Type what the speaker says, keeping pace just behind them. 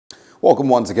Welcome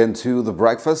once again to The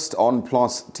Breakfast on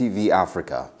Plus TV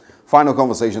Africa. Final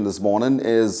conversation this morning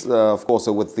is, of course,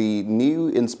 with the new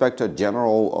Inspector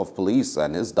General of Police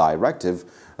and his directive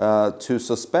to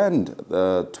suspend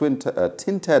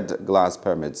tinted glass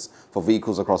permits for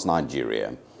vehicles across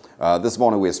Nigeria. This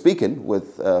morning we're speaking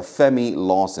with Femi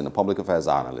Lawson, a public affairs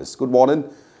analyst. Good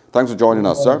morning. Thanks for joining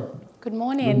us, sir. Good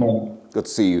morning. Good morning. Good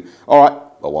to see you. All right.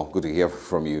 Well, good to hear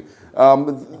from you.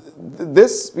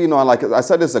 This, like I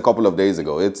said this a couple of days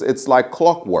ago, it's like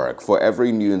clockwork for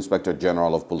every new Inspector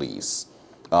General of Police.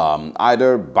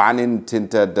 Either banning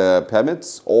tinted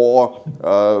permits or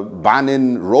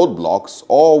banning roadblocks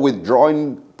or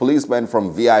withdrawing policemen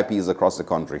from VIPs across the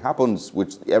country. Happens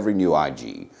with every new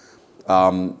IG.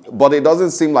 But it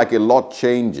doesn't seem like a lot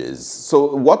changes.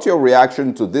 So what's your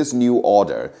reaction to this new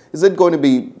order? Is it going to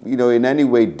be, in any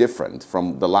way different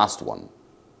from the last one?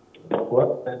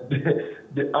 Well,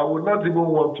 I would not even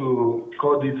want to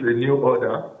call this a new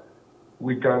order.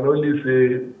 We can only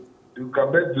say, you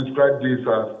can best describe this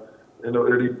as, a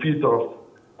repeat of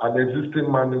an existing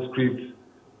manuscript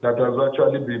that has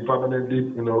actually been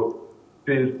permanently,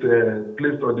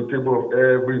 placed on the table of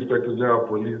every Inspector General of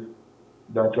Police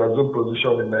that has a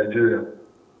position in Nigeria.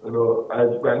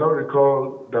 I not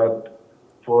recall that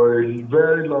for a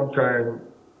very long time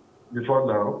before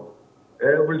now,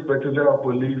 every Inspector General of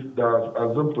Police that has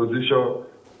assumed position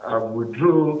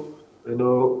withdrew,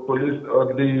 police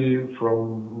only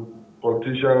from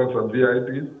politicians and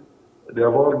VIPs. They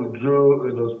have all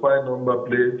withdrew, spy number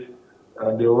plates,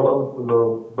 and they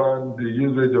all, banned the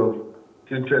usage of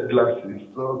tinted glasses.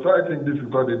 So I think this is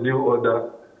not a new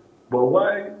order. But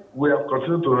why we have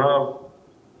continued to have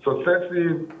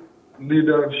successive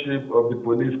leadership of the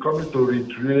police coming to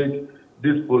reiterate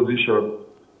this position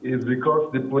is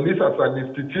because the police as an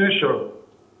institution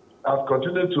has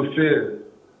continued to fail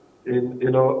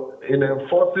in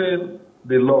enforcing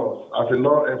the laws as a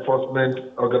law enforcement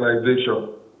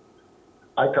organization.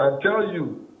 I can tell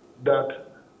you that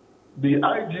the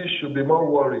IG should be more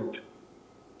worried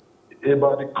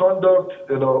about the conduct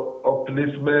of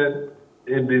policemen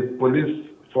in the police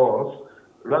force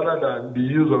rather than the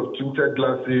use of tinted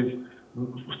glasses,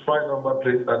 spy number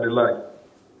plates, and the like.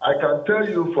 I can tell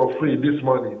you for free this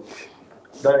morning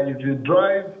that if you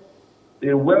drive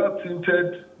a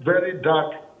well-tinted, very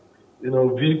dark,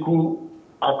 vehicle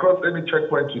across any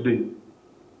checkpoint today,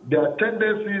 there are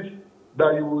tendencies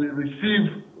that you will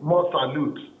receive more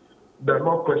salutes than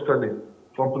more questioning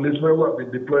from policemen who have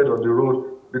been deployed on the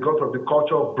road because of the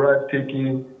culture of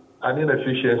bribe-taking and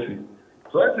inefficiency.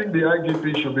 So I think the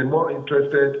IGP should be more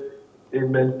interested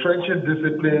in entrenching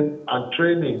discipline and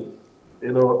training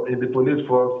in the police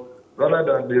force, rather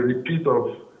than the repeat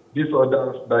of these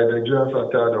orders that Nigerians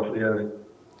are tired of hearing.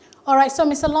 All right, so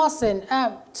Mr. Lawson,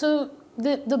 to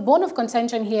the bone of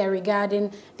contention here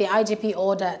regarding the IGP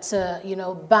order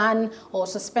to, ban or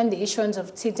suspend the issuance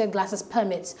of tinted glasses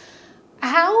permits,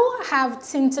 how have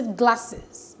tinted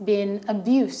glasses been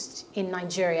abused in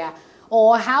Nigeria?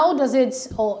 Or how does it,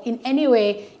 or in any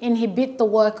way, inhibit the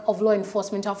work of law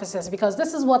enforcement officers? Because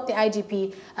this is what the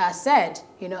IGP said,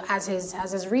 as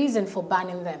his reason for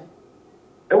banning them.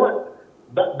 Well,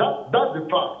 that's the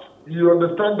fact. You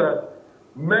understand that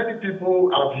many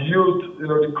people have used,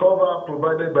 the cover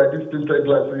provided by these tinted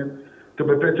glasses to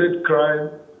perpetrate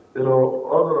crime,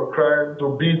 other crime,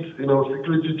 to beat,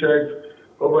 security checks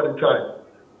over the time.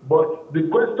 But the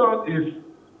question is,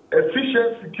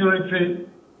 efficient security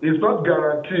is not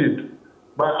guaranteed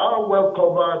by how well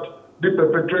covered the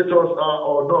perpetrators are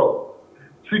or not.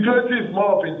 Security is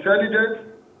more of intelligence,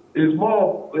 is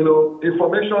more,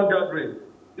 information gathering.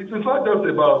 It is not just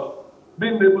about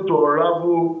being able to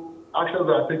unravel actions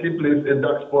that are taking place in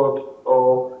dark spots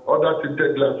or other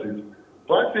tinted glasses.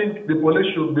 So I think the police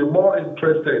should be more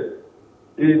interested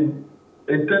in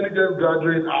intelligence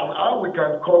gathering and how we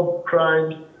can curb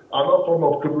crimes and all form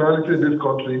of criminality in this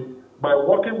country by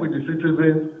working with the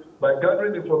citizens, by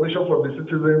gathering information from the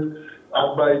citizens,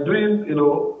 and by doing,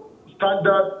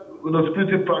 standard,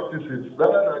 security practices,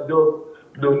 rather than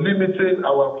just, limiting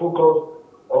our focus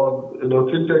on,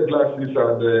 tinted glasses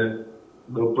and,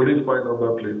 police spy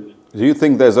number plates. Do you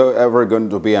think there's ever going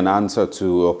to be an answer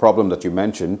to a problem that you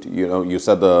mentioned? You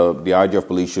said the IG of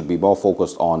police should be more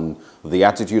focused on the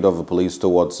attitude of the police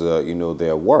towards,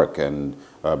 their work and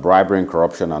bribery and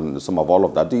corruption and some of all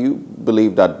of that. Do you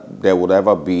believe that there would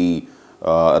ever be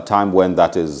a time when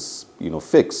that is,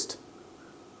 fixed?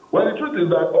 Well, the truth is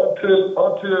that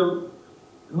until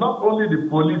not only the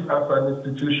police as an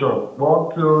institution, but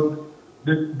until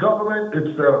the government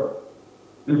itself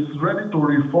is ready to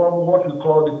reform what we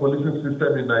call the policing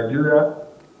system in Nigeria,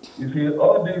 you see,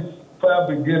 all these fire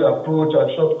brigade approach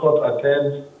and shortcut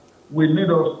attempts will lead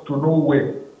us to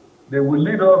nowhere. They will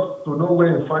lead us to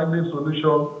nowhere in finding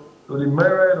solutions to the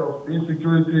myriad of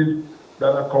insecurities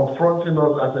that are confronting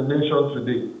us as a nation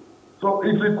today. So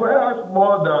it requires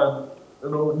more than,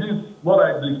 this, what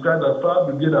I described as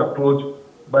fire brigade approach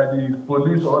by the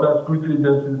police or other security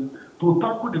agencies to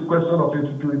tackle the question of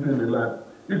insecurity in the land.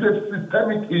 It's a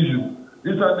systemic issue.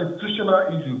 It's an institutional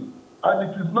issue. And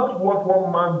it is not what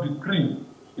one man's decree,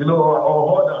 or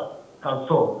order can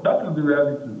solve. That is the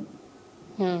reality.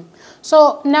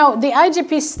 So now the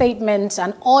IGP statement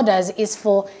and orders is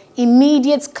for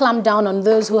immediate clampdown on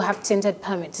those who have tinted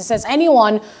permits. It says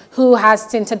anyone who has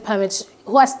tinted permits,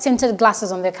 who has tinted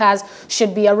glasses on their cars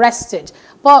should be arrested.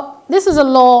 But this is a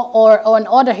law or an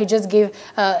order he just gave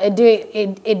a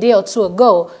day or two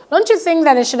ago. Don't you think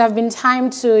that there should have been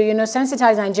time to,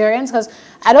 sensitize Nigerians? Because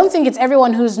I don't think it's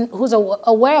everyone who's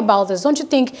aware about this. Don't you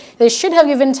think they should have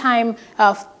given time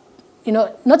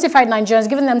notified Nigerians,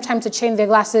 giving them time to change their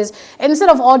glasses instead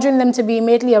of ordering them to be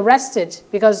immediately arrested?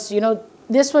 Because,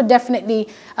 this would definitely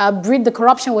breed the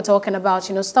corruption we're talking about,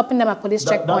 stopping them at police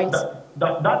checkpoints.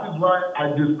 That is why I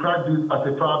describe this as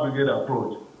a fire brigade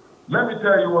approach. Let me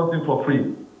tell you one thing for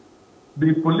free.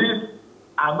 The police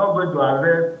are not going to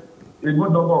arrest a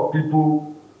good number of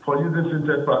people for using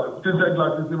tinted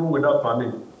glasses even without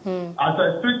permit. As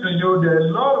I speak to you, there are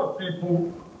a lot of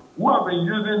people who have been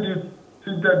using these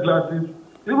tinted glasses,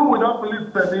 even without police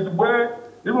permit,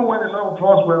 even when a lot of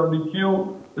us were on the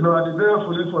queue, at the various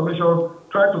police formations,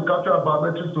 trying to capture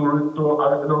biometrics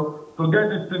to get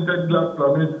this tinted glass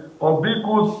permit, or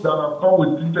vehicles that have come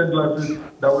with tinted glasses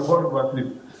that we bought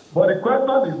overseas. But the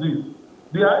question is this: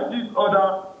 the IG's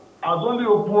order has only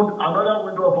opened another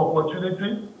window of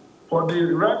opportunity for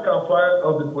the rank and file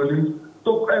of the police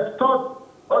to extort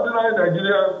ordinary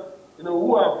Nigerians,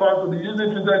 who are found to be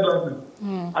using tinted glasses.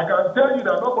 I can tell you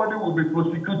that nobody will be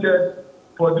prosecuted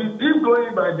for this if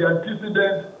going by the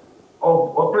antecedents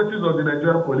of operatives of the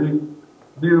Nigerian police.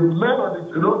 The men on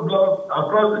the roadblocks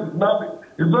across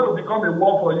it's going to become a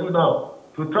war for you now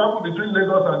to travel between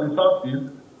Lagos and the southeast,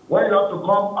 when you have to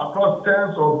come across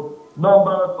tens of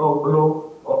numbers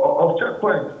of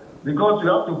checkpoints, because you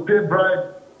have to pay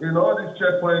bribes in all these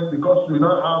checkpoints because you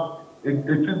now have a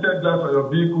tinted glass on your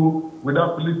vehicle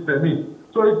without police permit.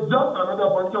 So it's just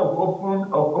another opportunity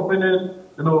of opening,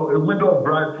 a window of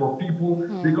bribe for people,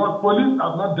 because police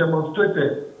have not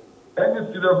demonstrated any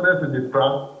seriousness in the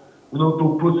past,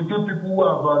 to prosecute people who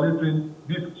are violating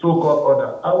this so-called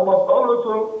order. And we must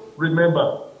also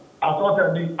remember, as well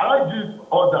as the IG's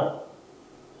order,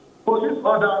 police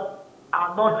orders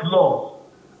are not laws.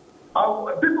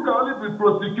 People can only be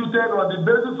prosecuted on the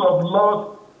basis of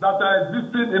laws that are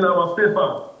existing in our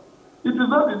papers. It is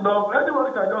not enough.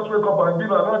 Anybody can just wake up and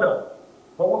give an order.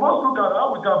 But we must look at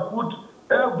how we can put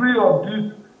every of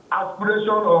these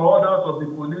aspirations or orders of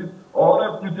the police or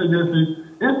other security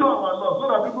agencies into our law, so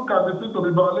that people can be seen to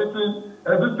be violating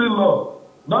existing laws,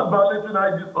 not violating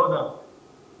IG's order.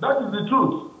 That is the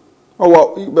truth. Oh,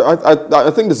 well, I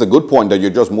think this is a good point that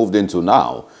you just moved into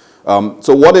now.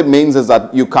 So what it means is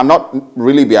that you cannot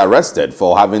really be arrested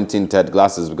for having tinted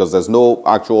glasses because there's no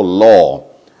actual law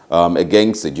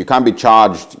against it. You can't be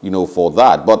charged, for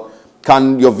that. But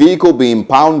can your vehicle be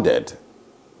impounded?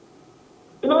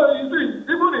 You see,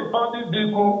 even impounding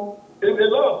vehicle, a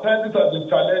lot of times it has been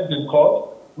challenged in court,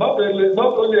 not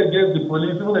only against the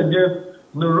police, even against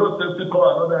the road safety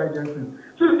corps and other agencies.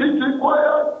 See, it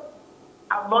requires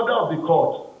an order of the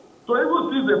court. So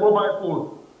even seize a mobile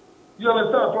phone. You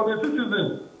understand? From a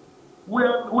citizen, we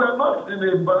are not in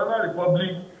a banana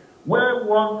republic where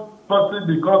one person,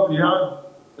 because he has,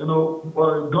 a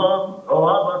gun or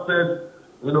have access,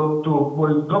 to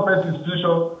a government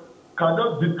institution, can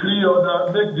just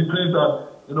make decrees and,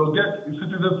 get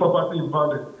citizens' property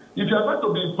impounded. If you are going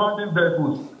to be impounding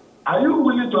vehicles, are you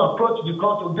willing to approach the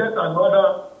court to get an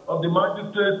order of the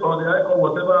magistrate or the high court,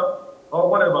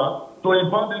 whatever, to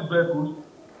impound these vehicles?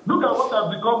 Look at what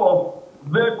has become of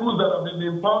vehicles that have been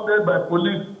impounded by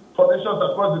police formations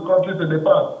across the country in the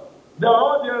past. They are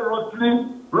all there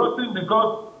rotting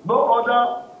because no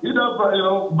order, either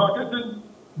vacating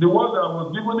the ones that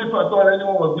was given, if at all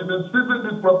anyone was given, seizing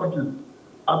these properties.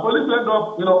 And police end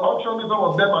up, auctioning some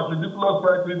of them at ridiculous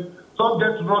prices. Some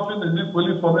get rotting in these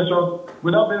police formations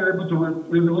without being able to,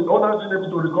 with owners being able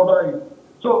to recover it.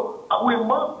 So we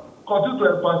must continue to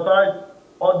emphasize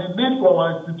on the need for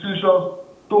our institutions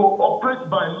to operate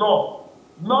by law,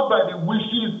 not by the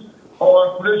wishes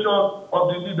or aspirations of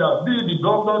the leader, be it the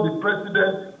governor, the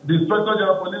president, the inspector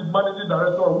general police, managing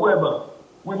director, or whoever.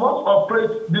 We must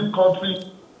operate this country,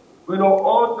 under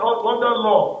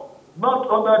law, not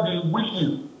under the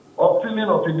wishes of feeling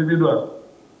of individuals.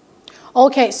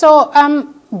 Okay, so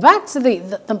back to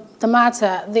the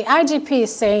matter. The IGP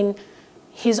is saying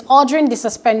he's ordering the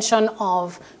suspension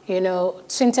of,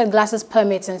 tinted glasses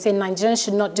permits and saying Nigerians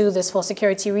should not do this for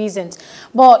security reasons.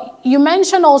 But you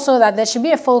mentioned also that there should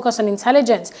be a focus on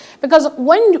intelligence, because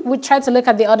when we try to look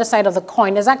at the other side of the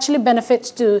coin, there's actually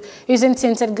benefits to using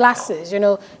tinted glasses.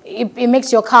 It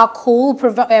makes your car cool,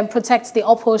 protects the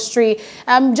upholstery,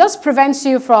 just prevents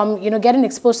you from, getting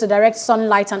exposed to direct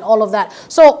sunlight and all of that.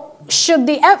 So should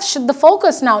the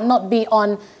focus now not be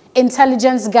on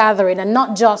intelligence gathering and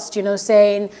not just,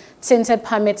 saying tinted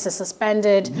permits are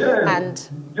suspended? Yes,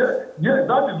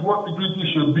 that is what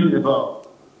security should be about.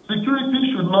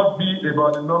 Security should not be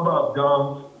about the number of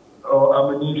guns or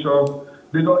ammunition.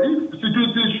 If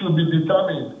security should be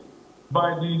determined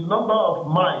by the number of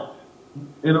might,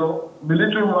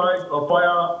 military might or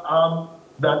firearms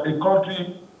that a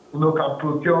country, can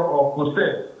procure or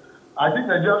possess, I think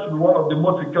Nigeria should be one of the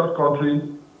most secure countries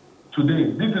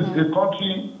today. This is a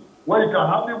country where you can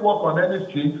hardly walk on any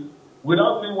street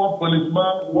without seeing one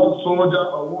policeman, one soldier,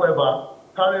 or whoever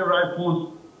carrying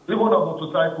rifles, even on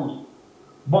motorcycles.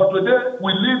 But today,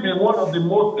 we live in one of the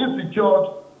most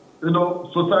insecure,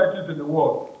 societies in the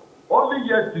world. Only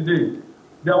yesterday,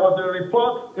 there was a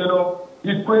report,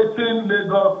 equating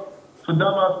Lagos to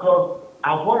Damascus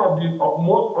as one of the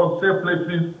most unsafe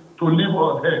places to live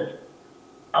on earth.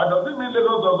 And does it mean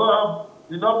Lagos does not have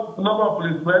enough number of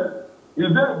policemen? Is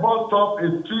there a bus stop, a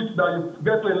street that you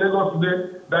get to in Lagos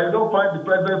today that you don't find the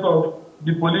presence of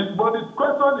the police? But the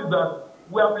question is that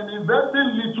we have been investing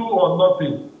little or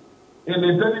nothing in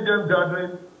intelligence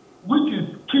gathering, which is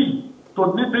key to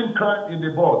nipping crime in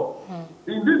the bud.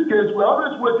 In this case, we're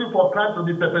always waiting for crime to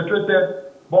be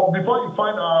perpetrated, but before you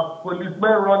find our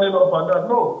policemen running up and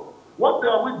down, no. What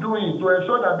are we doing to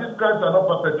ensure that these crimes are not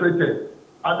perpetrated?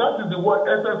 And that is the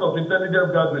essence of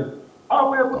intelligence gathering. Are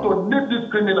we able to nip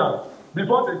these criminals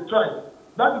before they strike?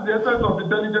 That is the essence of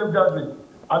intelligence gathering.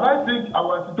 And I think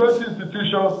our security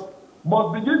institutions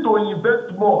must begin to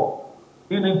invest more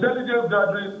in intelligence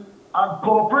gathering and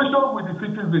cooperation with the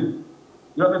citizens.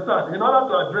 You understand? In order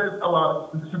to address our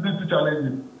security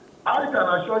challenges, I can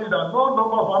assure you that no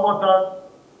number of amateurs,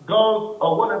 girls,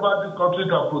 or whatever this country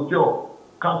can procure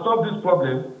can solve this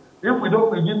problem if we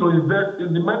don't begin to invest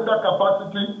in the mental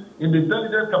capacity, in the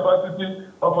intelligence capacity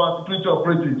of our security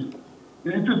operatives.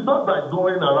 It is not like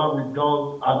going around with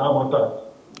guns and amateurs.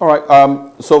 All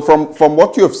right. So from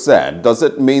what you've said, does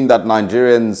it mean that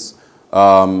Nigerians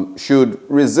should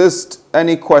resist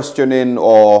any questioning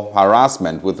or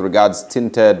harassment with regards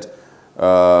tinted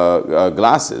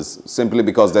glasses simply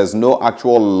because there's no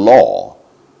actual law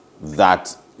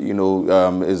that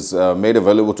is made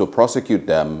available to prosecute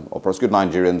them or prosecute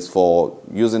Nigerians for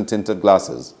using tinted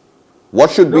glasses?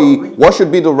 What should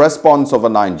be the response of a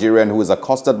Nigerian who is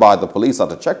accosted by the police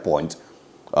at a checkpoint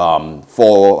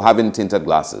for having tinted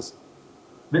glasses?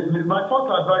 My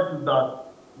first advice is that,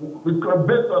 because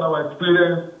based on our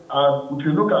experience, and if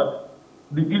you look at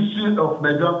the history of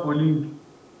Nigerian police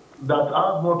that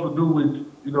has more to do with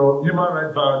human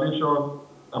rights violation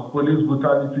and police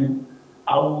brutality,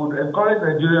 I would encourage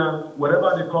Nigerians,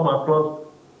 wherever they come across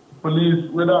police,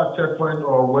 whether at checkpoint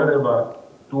or wherever,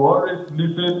 to always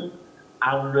listen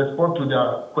and respond to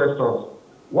their questions.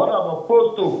 What I'm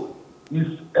opposed to is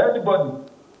anybody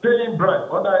paying bribe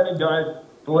under any guise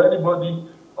to anybody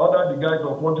under the guise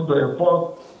of wanting to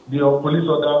enforce the police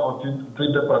order on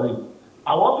tinted permit.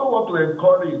 I also want to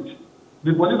encourage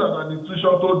the police as an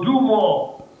institution to do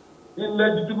more in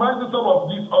legitimizing some of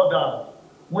these orders.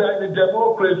 We are in a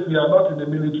democracy, we are not in a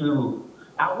military rule.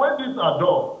 And when these are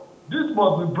done, this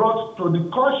must be brought to the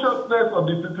consciousness of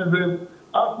the citizens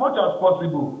as much as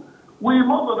possible. We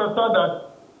must understand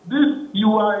that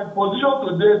you are in position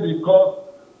today because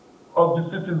of the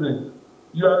citizens.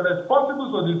 You are responsible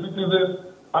for the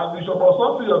citizens, and you should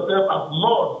also see yourself as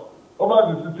lords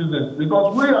over the citizens,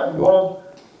 because we are the ones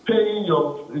paying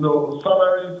your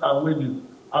salaries and wages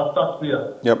as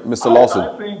taxpayers. Yep, Mr. Lawson.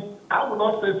 I would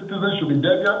not say citizens should be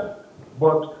deviant,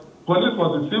 but police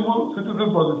must be civil,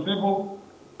 citizens must be civil,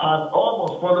 and all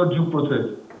must follow due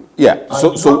process. Yeah. So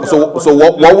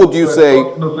what would you say?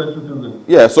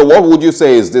 Yeah. So what would you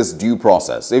say is this due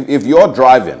process? If you're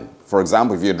driving, for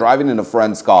example, if you're driving in a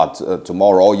friend's car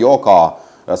tomorrow or your car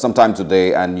sometime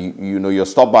today, and you're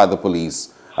stopped by the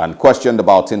police and questioned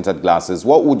about tinted glasses,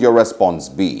 what would your response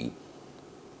be?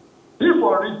 If,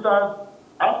 for instance,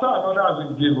 after an order has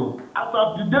been given,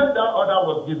 after the day that order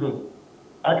was given,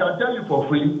 I can tell you for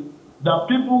free that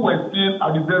people were still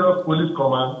at the various police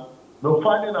commands,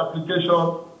 filing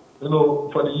application,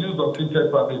 for the use of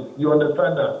tinted permits. You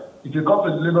understand that if you come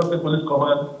to the Lagos State Police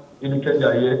Command, in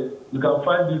Kenya here. You can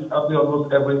find this happening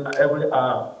almost every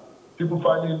hour. People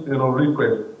finding,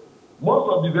 requests.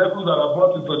 Most of the vehicles that are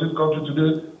brought into this country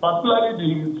today, particularly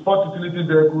the sport utility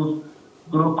vehicles,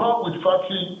 come with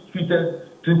factory-fitted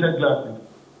tinted glasses.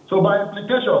 So by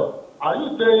implication, are you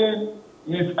saying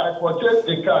if I purchase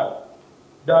a car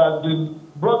that has been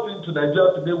brought into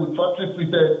Nigeria today with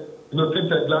factory-fitted,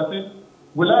 tinted glasses,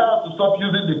 will I have to stop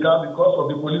using the car because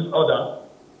of the police order?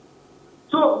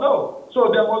 So no. So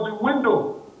there was a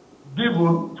window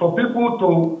given for people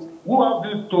who have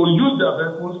this to use their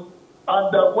vehicles,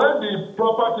 and that when the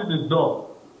proper thing is done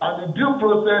and the due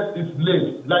process is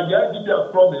laid, like the IGP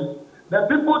has promised, then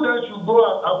people then should go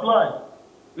and apply,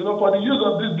 for the use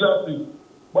of these glasses.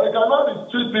 But you cannot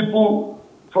restrict people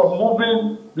from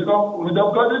moving, because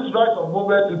this right of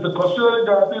movement is a constitutionally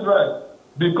guaranteed right,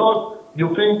 because you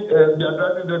think they are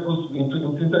driving vehicles in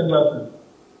tinted glasses.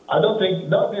 I don't think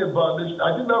that would be a violation.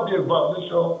 I think that would be a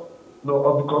violation of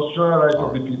the constitutional rights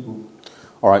of the people.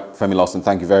 All right, Femi Lawson,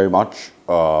 thank you very much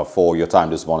for your time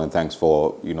this morning. Thanks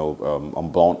for,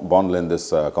 bundling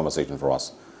this conversation for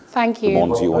us. Thank you. Good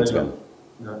morning to you once again.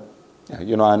 Yeah.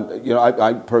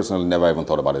 I personally never even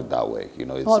thought about it that way.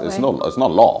 It's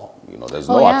not law. There's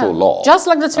no actual law. Just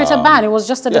like the Twitter ban, it was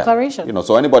just a declaration.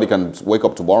 So anybody can wake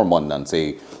up tomorrow morning and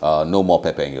say, no more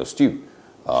pepper in your stew.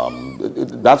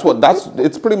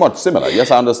 It's pretty much similar. Yes,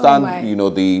 I understand,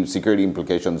 the security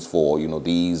implications for,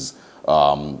 these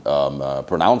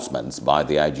pronouncements by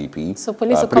the IGP. So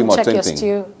police will come check your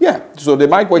stew. Yeah, so they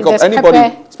might wake up anybody.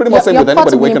 Pepper, it's pretty much same with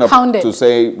anybody waking up to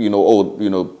say,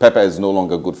 pepper is no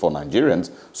longer good for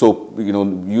Nigerians. So,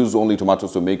 use only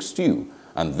tomatoes to make stew.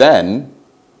 And then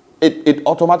it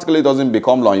automatically doesn't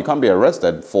become law. You can't be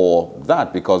arrested for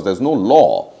that because there's no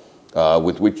law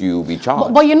with which you be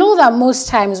charged. But you know that most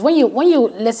times when you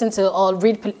listen to or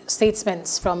read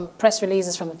statements from press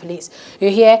releases from the police, you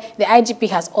hear the IGP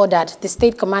has ordered, the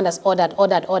state command has ordered.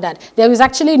 There is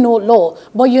actually no law.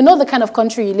 But you know the kind of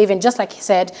country you live in, just like he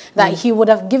said, that he would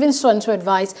have given so and so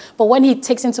advice, but when he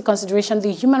takes into consideration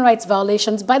the human rights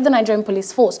violations by the Nigerian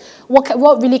police force,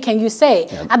 what really can you say?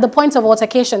 Yeah. At the point of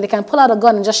altercation, they can pull out a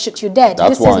gun and just shoot you dead.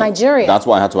 This is Nigeria. That's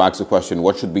why I had to ask the question,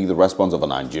 what should be the response of a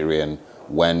Nigerian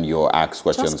when you're asked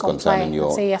questions concerning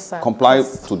your... Say yes, sir. Comply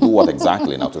to do what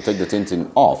exactly now? To take the tinting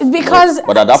off? Because,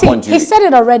 but at that point... he said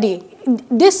it already.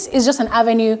 This is just an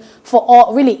avenue for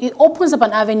all... Really, it opens up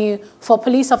an avenue for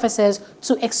police officers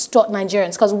to extort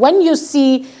Nigerians. Because when you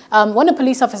see... when a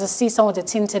police officer sees someone with a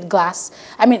tinted glass,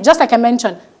 I mean, just like I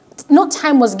mentioned, no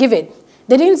time was given.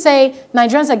 They didn't say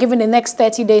Nigerians are given the next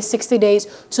 30 days, 60 days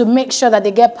to make sure that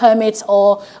they get permits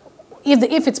or...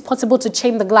 If it's possible to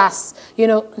change the glass,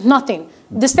 nothing.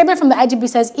 The statement from the IGP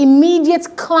says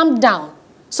immediate clamp down.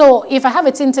 So if I have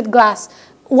a tinted glass,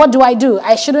 what do I do?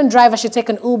 I shouldn't drive, I should take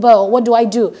an Uber, or what do I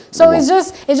do? So it's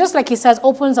just like he says,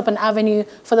 opens up an avenue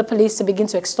for the police to begin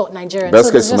to extort Nigerians.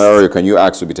 Best case scenario, can you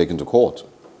actually be taken to court?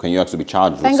 Can you actually be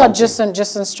charged with something? Thank God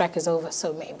Justin's strike is over,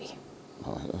 so maybe.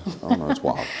 Oh, no, it's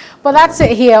wild. But that's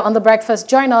it here on The Breakfast.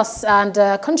 Join us and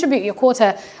contribute your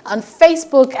quota on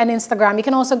Facebook and Instagram. You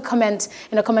can also comment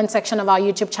in the comment section of our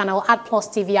YouTube channel at Plus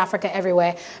TV Africa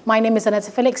everywhere. My name is Aneta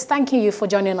Felix. Thanking you for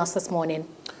joining us this morning.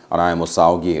 And I am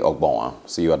Osarogie Ogbonmwan.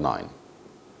 See you at 9.